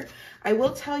here. I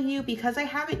will tell you, because I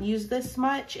haven't used this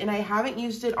much and I haven't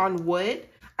used it on wood,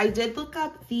 I did look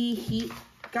up the heat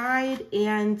guide,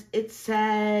 and it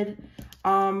said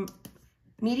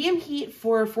medium heat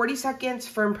for 40 seconds,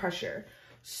 firm pressure.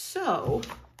 So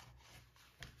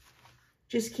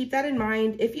just keep that in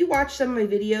mind. If you watch some of my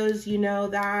videos, you know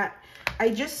that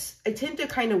I tend to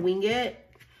kind of wing it,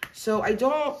 so I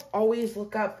don't always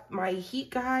look up my heat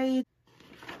guide.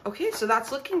 Okay, so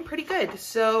that's looking pretty good.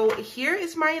 So here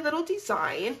is my little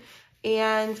design.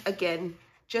 And again,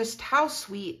 just how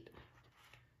sweet.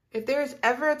 If there's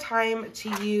ever a time to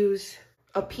use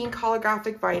a pink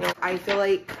holographic vinyl, I feel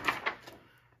like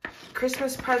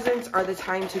Christmas presents are the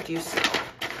time to do so.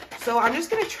 So I'm just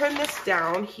gonna trim this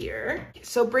down here.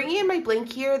 So bringing in my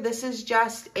blank here, this is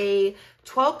just a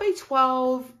 12 by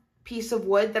 12 piece of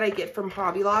wood that I get from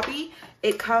Hobby Lobby.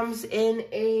 It comes in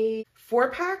a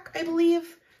 4-pack, I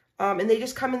believe. And they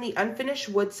just come in the unfinished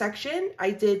wood section. I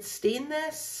did stain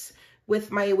this with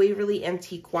my Waverly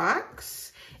Antique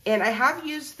Wax. And I have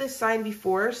used this sign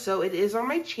before, so it is on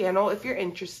my channel if you're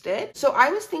interested. So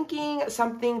I was thinking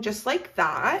something just like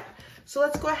that. So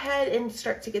let's go ahead and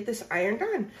start to get this ironed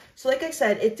on. So like I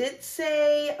said, it did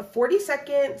say 40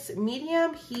 seconds,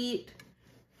 medium heat,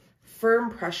 firm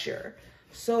pressure.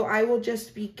 So I will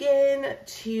just begin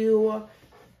to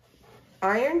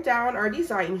iron down our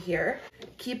design here.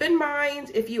 Keep in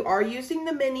mind, if you are using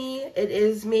the mini, it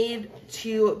is made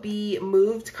to be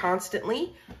moved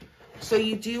constantly. So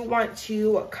you do want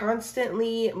to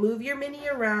constantly move your mini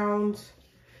around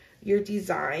your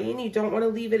design. You don't want to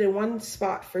leave it in one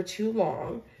spot for too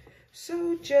long.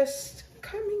 So just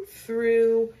coming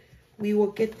through, we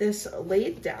will get this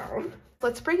laid down.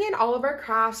 Let's bring in all of our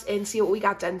crafts and see what we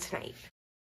got done tonight.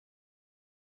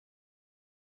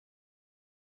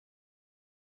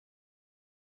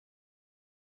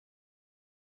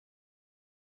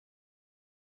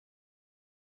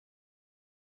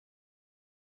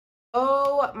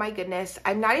 Oh my goodness,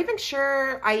 I'm not even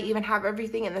sure I even have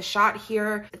everything in the shot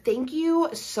here. Thank you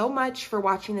so much for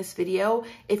watching this video.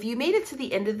 If you made it to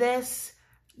the end of this,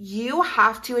 You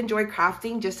have to enjoy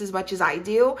crafting just as much as I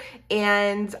do,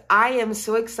 and I am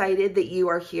so excited that you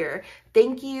are here.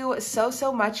 Thank you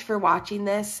so much for watching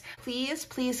this.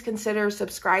 Please consider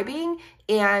subscribing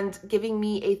and giving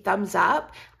me a thumbs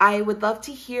up. I would love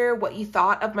to hear what you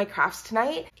thought of my crafts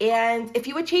tonight, and if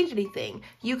you would change anything.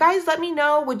 You guys let me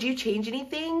know, would you change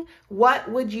anything? What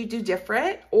would you do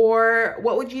different? Or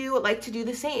what would you like to do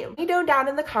the same? Let me know down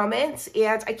in the comments,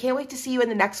 and I can't wait to see you in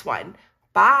the next one.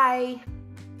 Bye!